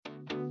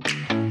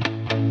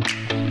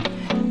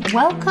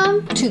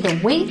Welcome to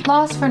the Weight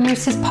Loss for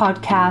Nurses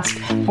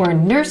podcast, where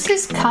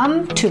nurses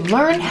come to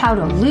learn how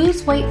to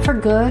lose weight for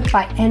good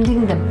by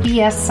ending the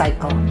BS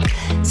cycle.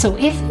 So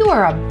if you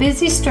are a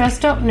busy,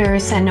 stressed out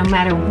nurse and no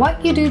matter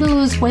what you do to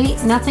lose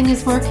weight, nothing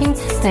is working,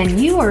 then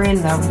you are in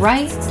the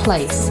right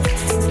place.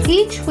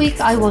 Each week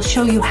I will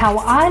show you how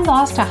I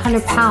lost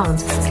 100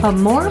 pounds, but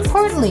more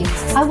importantly,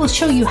 I will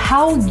show you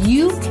how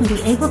you can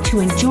be able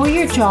to enjoy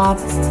your job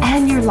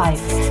and your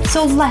life.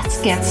 So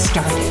let's get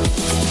started.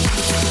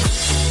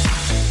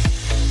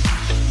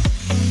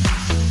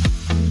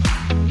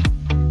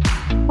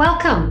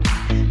 Welcome.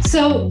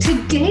 So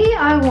today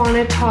I want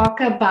to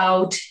talk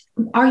about,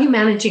 are you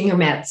managing your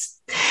meds?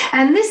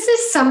 And this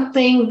is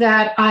something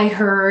that I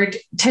heard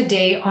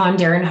today on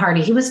Darren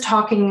Hardy. He was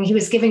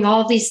giving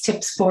all these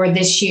tips for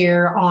this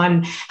year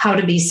on how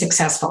to be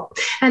successful.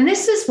 And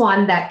this is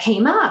one that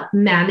came up,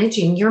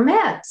 managing your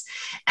meds.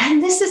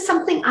 And this is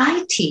something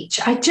I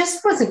teach. I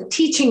just wasn't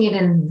teaching it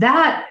in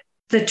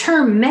the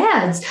term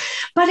meds,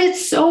 but it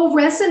so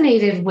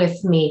resonated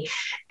with me.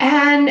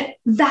 And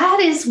that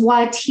is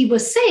what he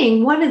was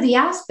saying. One of the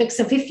aspects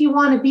of if you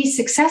want to be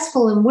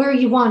successful and where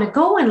you want to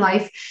go in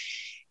life,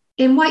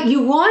 in what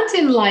you want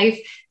in life,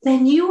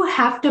 then you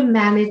have to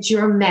manage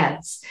your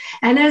meds.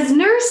 And as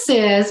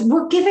nurses,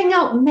 we're giving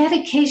out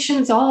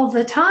medications all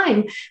the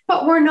time,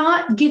 but we're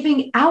not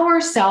giving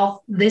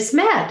ourselves this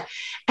med.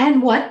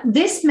 And what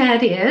this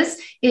med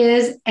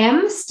is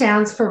M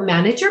stands for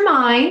manage your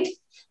mind,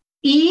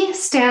 E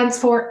stands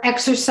for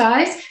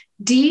exercise,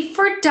 D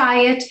for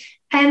diet,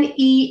 and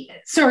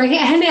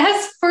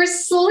S for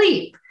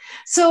sleep.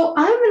 So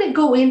I'm going to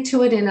go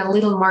into it in a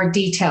little more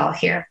detail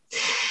here.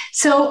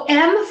 So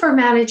M for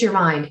manage your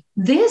mind.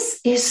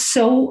 This is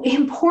so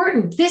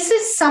important. This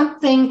is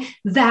something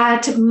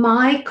that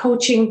my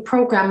coaching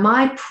program,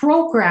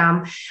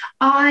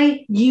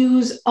 I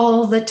use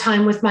all the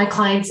time with my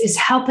clients, is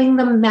helping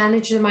them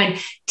manage their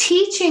mind,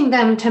 teaching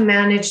them to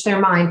manage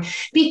their mind,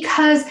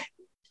 because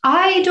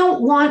I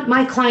don't want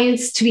my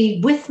clients to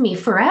be with me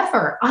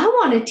forever. I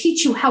want to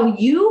teach you how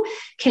you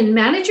can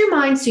manage your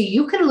mind so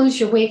you can lose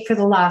your weight for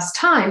the last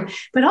time,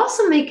 but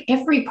also make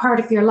every part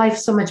of your life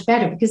so much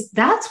better, because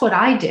that's what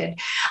I did.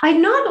 I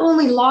not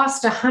only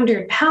lost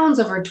 100 pounds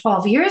over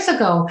 12 years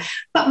ago,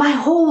 but my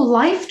whole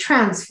life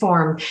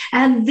transformed.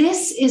 And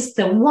this is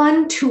the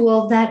one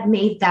tool that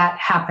made that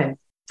happen.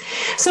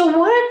 So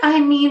what I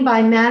mean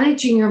by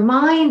managing your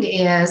mind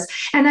is,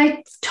 and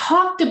I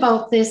talked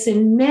about this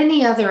in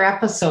many other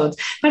episodes,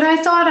 but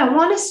I thought I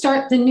want to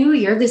start the new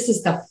year. This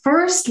is the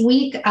first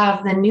week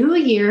of the new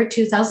year,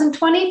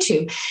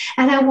 2022.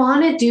 And I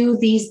want to do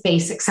these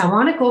basics. I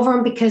want to go over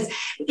them because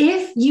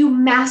if you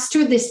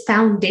master this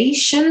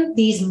foundation,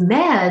 these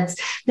meds,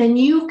 then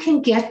you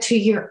can get to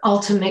your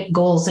ultimate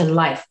goals in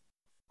life.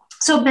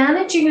 So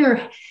managing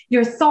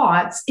your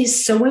thoughts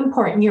is so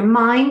important. Your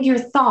mind, your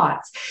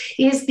thoughts,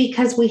 is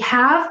because we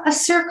have a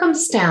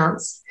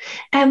circumstance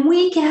and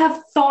we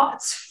have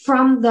thoughts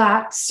from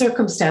that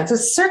circumstance. A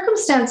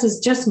circumstance is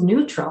just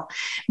neutral.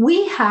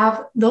 We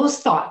have those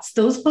thoughts,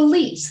 those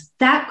beliefs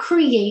that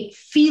create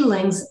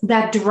feelings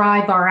that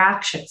drive our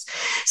actions.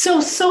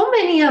 So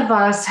many of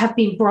us have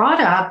been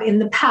brought up in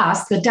the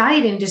past, the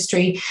diet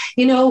industry,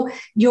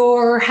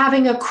 you're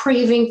having a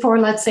craving for,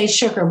 let's say,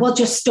 sugar. Well,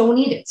 just don't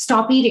eat it.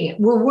 Stop eating it.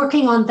 We're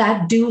working on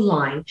that do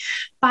line.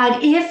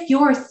 But if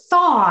your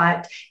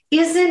thought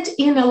isn't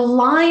in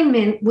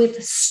alignment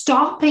with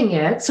stopping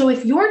it, so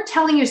if you're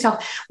telling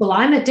yourself, well,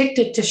 I'm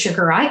addicted to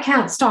sugar, I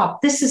can't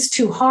stop, this is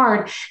too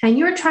hard, and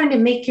you're trying to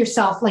make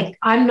yourself like,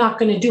 I'm not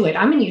going to do it,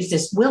 I'm going to use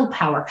this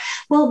willpower.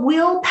 Well,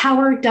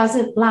 willpower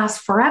doesn't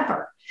last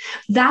forever.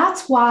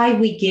 That's why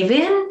we give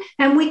in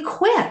and we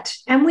quit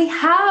and we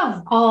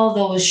have all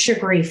those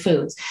sugary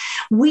foods.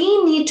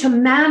 We need to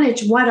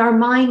manage what our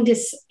mind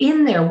is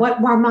in there,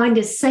 what our mind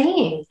is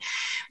saying.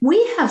 We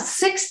have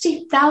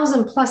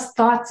 60,000 plus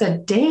thoughts a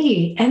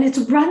day, and it's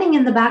running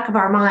in the back of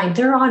our mind.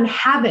 They're on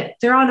habit.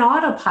 They're on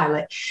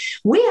autopilot.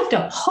 We have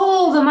to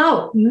pull them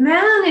out,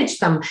 manage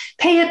them,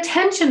 pay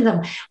attention to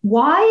them.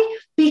 Why?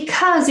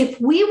 Because if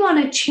we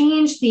want to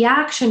change the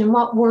action and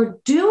what we're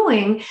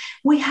doing,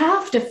 we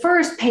have to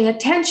first pay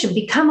attention,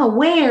 become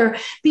aware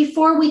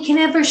before we can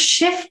ever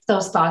shift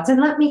those thoughts.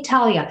 And let me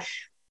tell you,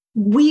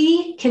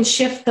 we can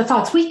shift the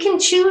thoughts. We can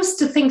choose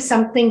to think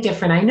something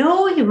different. I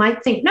know you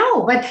might think,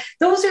 no, but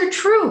those are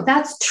true.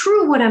 That's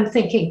true what I'm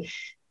thinking.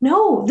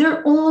 No,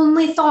 they're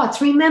only thoughts.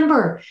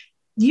 Remember,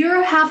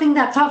 you're having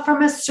that thought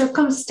from a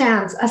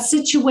circumstance, a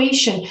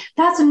situation.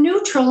 That's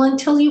neutral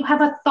until you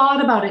have a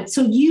thought about it.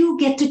 So you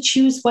get to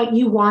choose what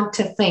you want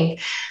to think.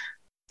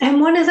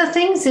 And one of the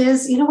things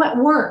is, at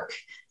work,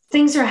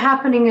 things are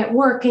happening at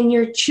work and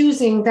you're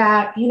choosing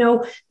that,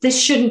 this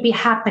shouldn't be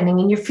happening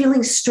and you're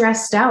feeling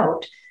stressed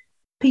out.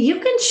 But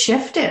you can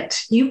shift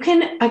it. You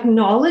can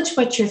acknowledge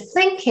what you're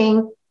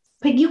thinking,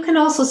 but you can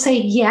also say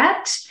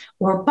yet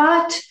or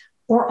but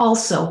or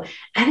also.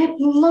 And it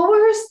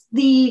lowers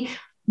the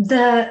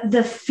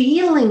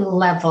feeling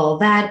level,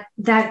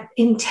 that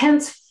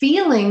intense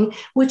feeling,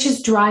 which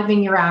is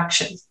driving your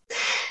actions.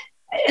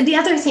 The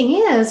other thing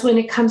is, when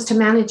it comes to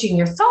managing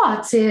your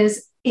thoughts,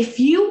 is if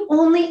you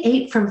only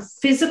ate from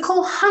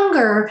physical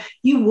hunger,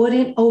 you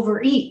wouldn't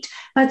overeat.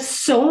 But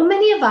so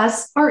many of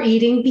us are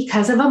eating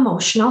because of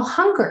emotional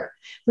hunger.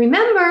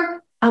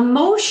 Remember,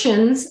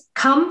 emotions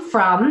come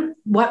from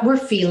what we're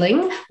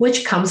feeling,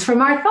 which comes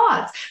from our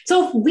thoughts.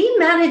 So if we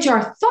manage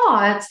our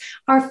thoughts,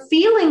 our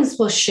feelings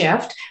will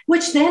shift,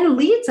 which then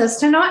leads us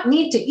to not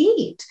need to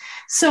eat.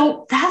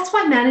 So that's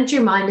why manage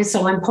your mind is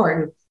so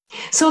important.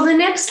 So the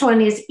next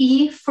one is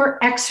E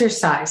for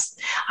exercise.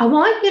 I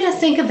want you to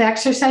think of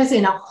exercise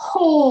in a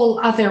whole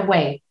other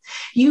way.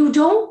 You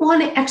don't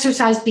want to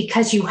exercise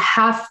because you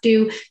have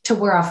to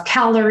wear off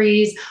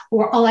calories,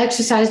 or I'll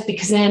exercise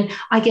because then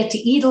I get to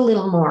eat a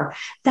little more.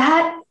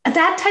 That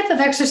type of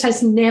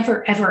exercise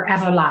never, ever,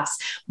 ever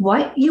lasts.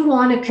 What you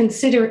want to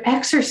consider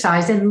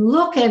exercise and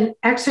look at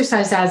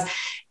exercise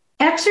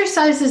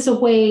is a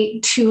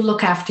way to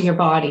look after your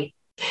body.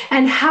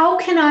 And how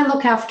can I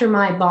look after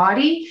my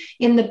body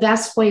in the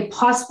best way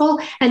possible?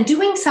 And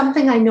doing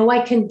something I know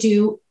I can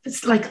do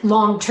like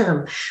long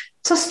term.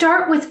 So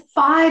start with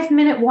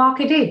 5-minute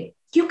walk a day.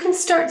 You can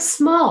start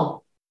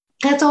small.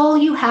 That's all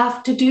you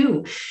have to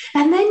do.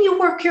 And then you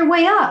work your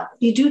way up.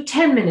 You do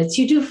 10 minutes,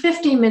 you do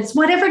 15 minutes,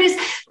 whatever it is.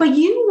 But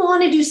you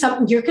want to do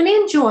something you're going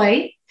to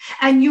enjoy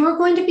and you're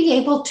going to be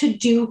able to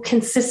do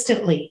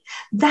consistently.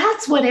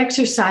 That's what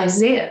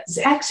exercise is.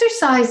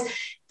 Exercise,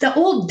 the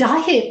old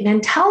diet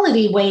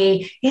mentality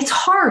way, it's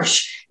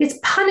harsh, it's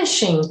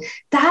punishing.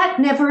 That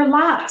never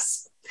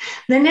lasts.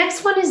 The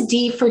next one is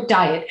D for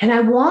diet. And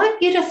I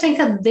want you to think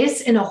of this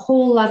in a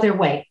whole other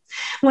way.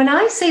 When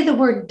I say the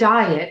word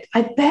diet,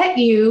 I bet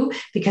you,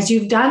 because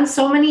you've done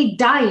so many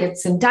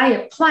diets and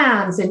diet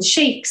plans and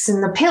shakes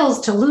and the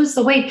pills to lose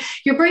the weight,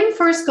 your brain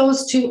first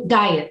goes to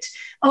diet.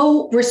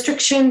 Oh,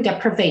 restriction,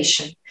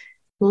 deprivation.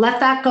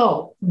 Let that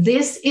go.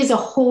 This is a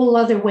whole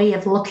other way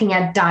of looking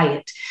at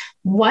diet.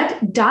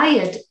 What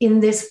diet in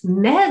this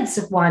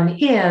meds one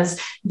is,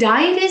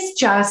 diet is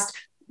just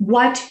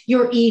what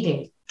you're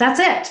eating. That's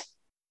it.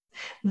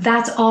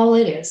 That's all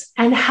it is.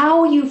 And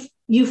how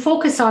you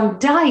focus on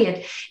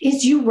diet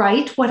is you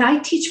write, what I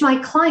teach my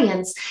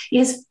clients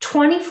is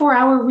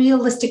 24-hour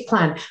realistic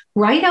plan.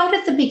 Write out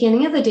at the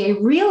beginning of the day,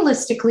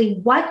 realistically,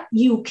 what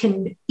you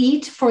can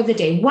eat for the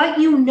day, what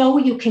you know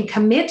you can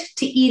commit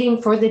to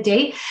eating for the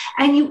day,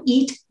 and you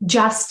eat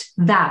just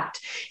that.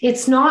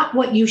 It's not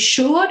what you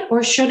should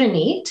or shouldn't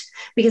eat,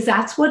 because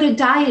that's what a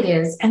diet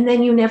is. And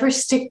then you never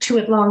stick to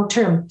it long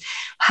term.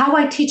 How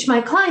I teach my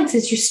clients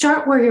is you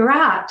start where you're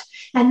at.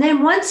 And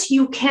then once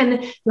you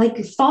can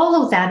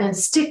follow that and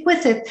stick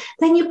with it,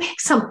 then you pick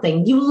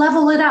something, you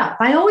level it up.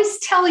 I always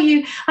tell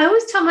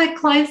my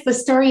clients the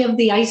story of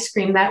the ice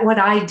cream, that what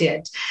I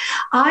did.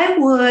 I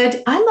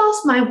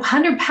lost my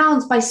 100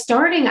 pounds by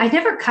starting. I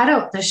never cut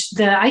out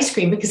the ice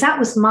cream because that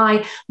was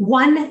my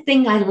one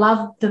thing I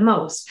loved the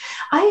most.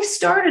 I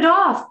started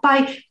off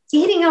by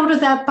eating out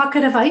of that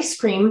bucket of ice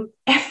cream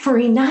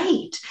every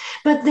night.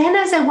 But then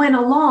as I went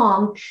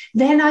along,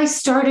 then I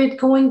started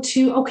going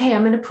to, okay,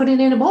 I'm going to put it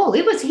in a bowl.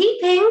 It was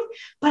heaping,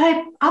 but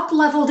I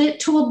up-leveled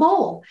it to a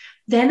bowl.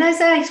 Then as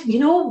I,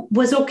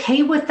 was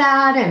okay with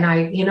that and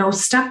I,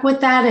 stuck with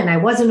that and I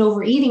wasn't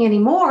overeating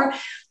anymore,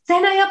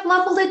 then I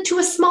up-leveled it to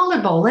a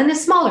smaller bowl and a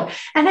smaller.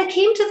 And I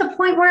came to the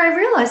point where I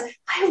realized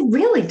I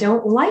really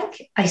don't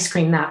like ice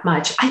cream that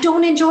much. I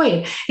don't enjoy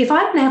it. If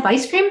I'm going to have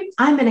ice cream,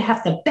 I'm going to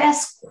have the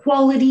best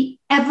quality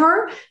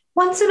ever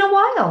once in a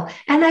while.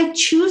 And I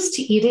choose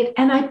to eat it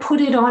and I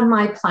put it on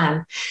my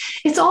plan.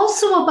 It's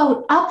also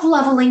about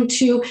up-leveling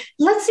to,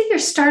 let's say you're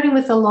starting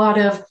with a lot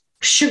of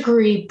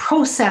sugary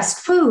processed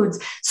foods,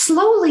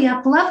 slowly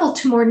up level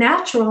to more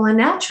natural and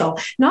natural.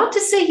 Not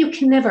to say you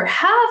can never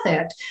have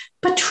it,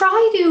 but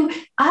try to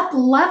up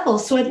level.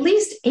 So at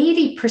least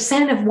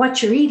 80% of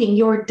what you're eating,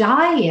 your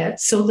diet,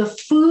 so the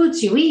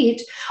foods you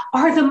eat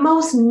are the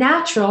most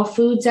natural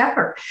foods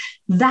ever.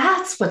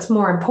 That's what's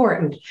more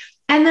important.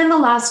 And then the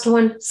last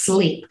one,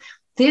 sleep.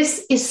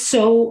 This is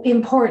so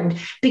important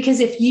because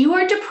if you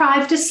are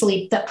deprived of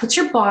sleep, that puts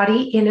your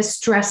body in a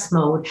stress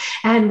mode.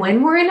 And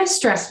when we're in a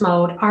stress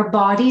mode, our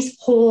bodies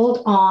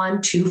hold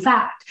on to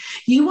fat.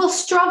 You will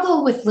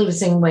struggle with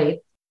losing weight.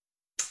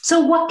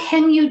 So what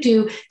can you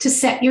do to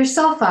set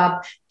yourself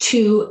up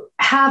to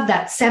have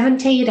that 7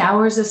 to 8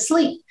 hours of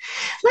sleep?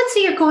 Let's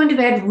say you're going to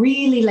bed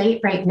really late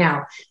right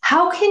now.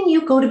 How can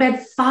you go to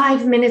bed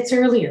 5 minutes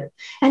earlier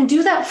and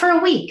do that for a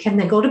week and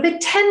then go to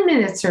bed 10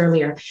 minutes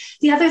earlier?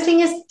 The other thing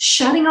is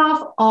shutting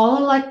off all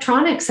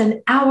electronics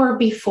an hour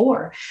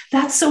before.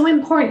 That's so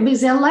important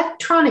because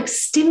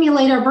electronics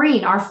stimulate our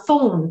brain, our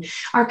phone,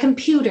 our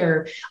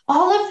computer,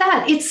 all of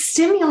that. It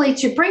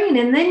stimulates your brain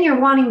and then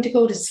you're wanting to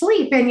go to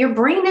sleep and your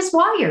brain is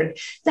wired.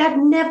 That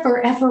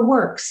never, ever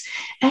works.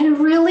 And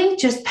really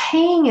just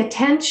paying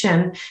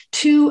attention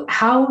to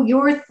how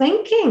you're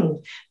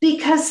thinking,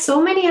 because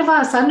so many of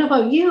us, I don't know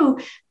about you,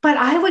 but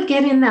I would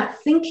get in that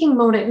thinking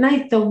mode at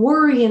night, the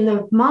worry and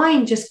the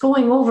mind just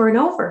going over and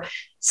over.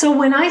 So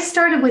when I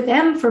started with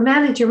M for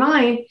Manage Your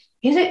Mind,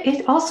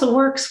 it also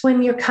works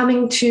when you're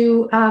coming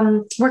to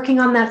working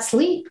on that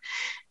sleep.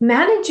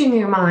 managing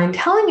your mind,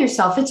 telling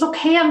yourself, it's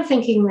okay, I'm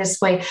thinking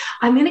this way.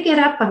 I'm going to get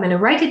up, I'm going to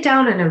write it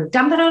down, and I'm going to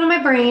dump it out of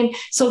my brain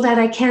so that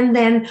I can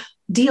then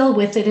deal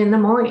with it in the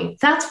morning.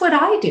 That's what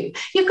I do.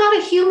 You've got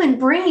a human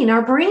brain.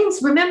 Our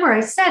brains, remember I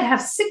said,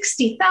 have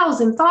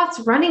 60,000 thoughts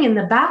running in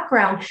the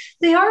background.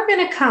 They are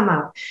going to come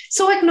up.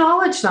 So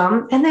acknowledge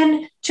them and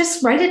then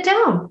just write it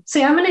down.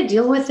 Say, I'm going to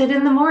deal with it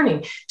in the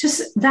morning.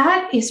 Just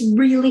that is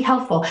really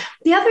helpful.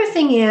 The other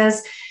thing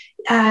is,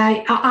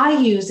 I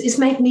use is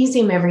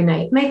magnesium every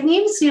night.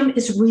 Magnesium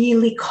is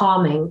really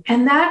calming,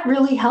 and that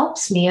really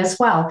helps me as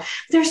well.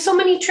 There's so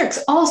many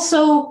tricks.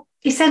 Also,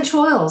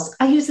 essential oils.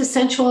 I use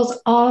essential oils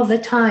all the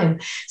time.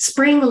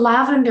 Spraying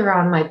lavender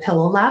on my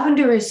pillow.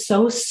 Lavender is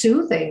so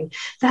soothing.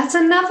 That's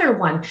another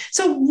one.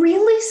 So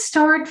really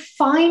start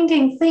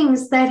finding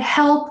things that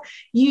help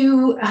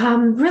you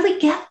really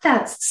get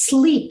that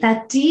sleep,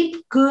 that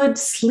deep, good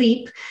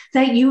sleep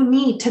that you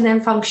need to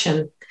then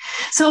function.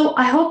 So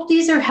I hope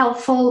these are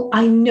helpful.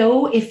 I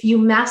know if you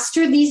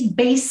master these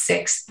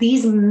basics,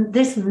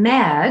 this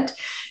MED,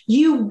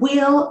 you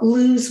will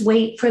lose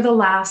weight for the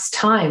last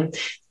time.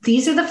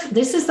 This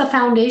is the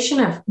foundation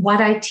of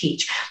what I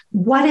teach.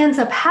 What ends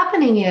up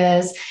happening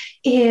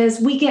is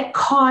we get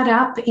caught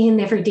up in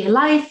everyday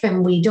life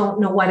and we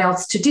don't know what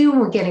else to do. And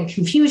we're getting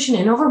confusion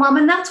and overwhelm.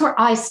 And that's where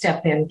I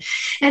step in.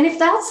 And if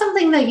that's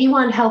something that you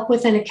want help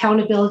with and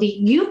accountability,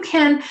 you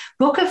can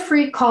book a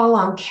free call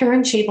on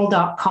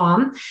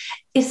KarenSchabel.com.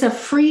 It's a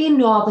free,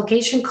 no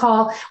obligation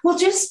call. We'll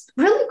just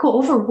really go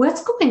over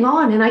what's going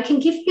on. And I can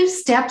give you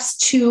steps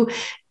to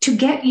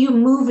get you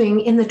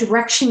moving in the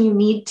direction you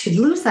need to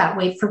lose that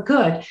weight for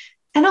good.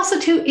 And also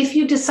too, if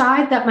you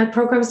decide that my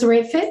program is the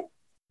right fit,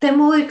 then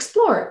we'll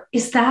explore.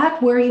 Is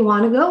that where you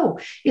want to go?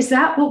 Is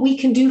that what we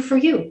can do for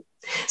you?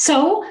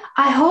 So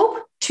I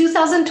hope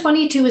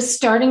 2022 is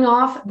starting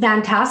off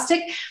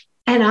fantastic.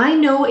 And I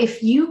know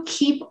if you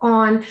keep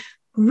on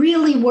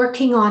really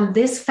working on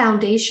this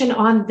foundation,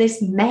 on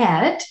this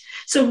MED,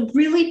 so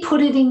really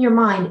put it in your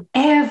mind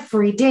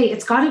every day.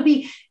 It's got to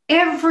be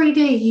every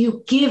day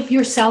you give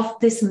yourself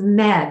this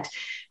MED.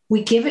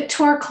 We give it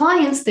to our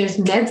clients. There's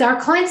meds our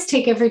clients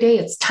take every day.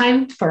 It's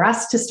time for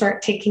us to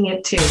start taking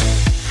it too.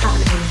 Have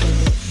an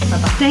amazing day.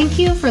 Bye-bye. Thank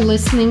you for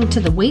listening to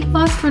the Weight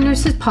Loss for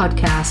Nurses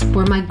podcast,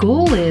 where my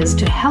goal is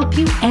to help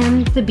you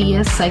end the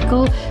BS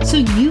cycle so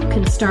you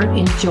can start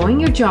enjoying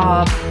your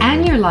job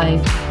and your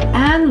life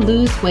and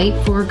lose weight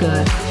for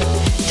good.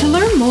 To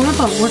learn more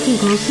about working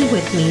closely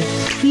with me,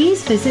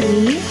 please visit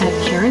me at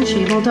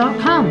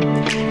KarenSchabel.com,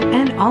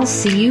 and I'll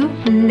see you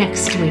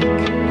next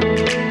week.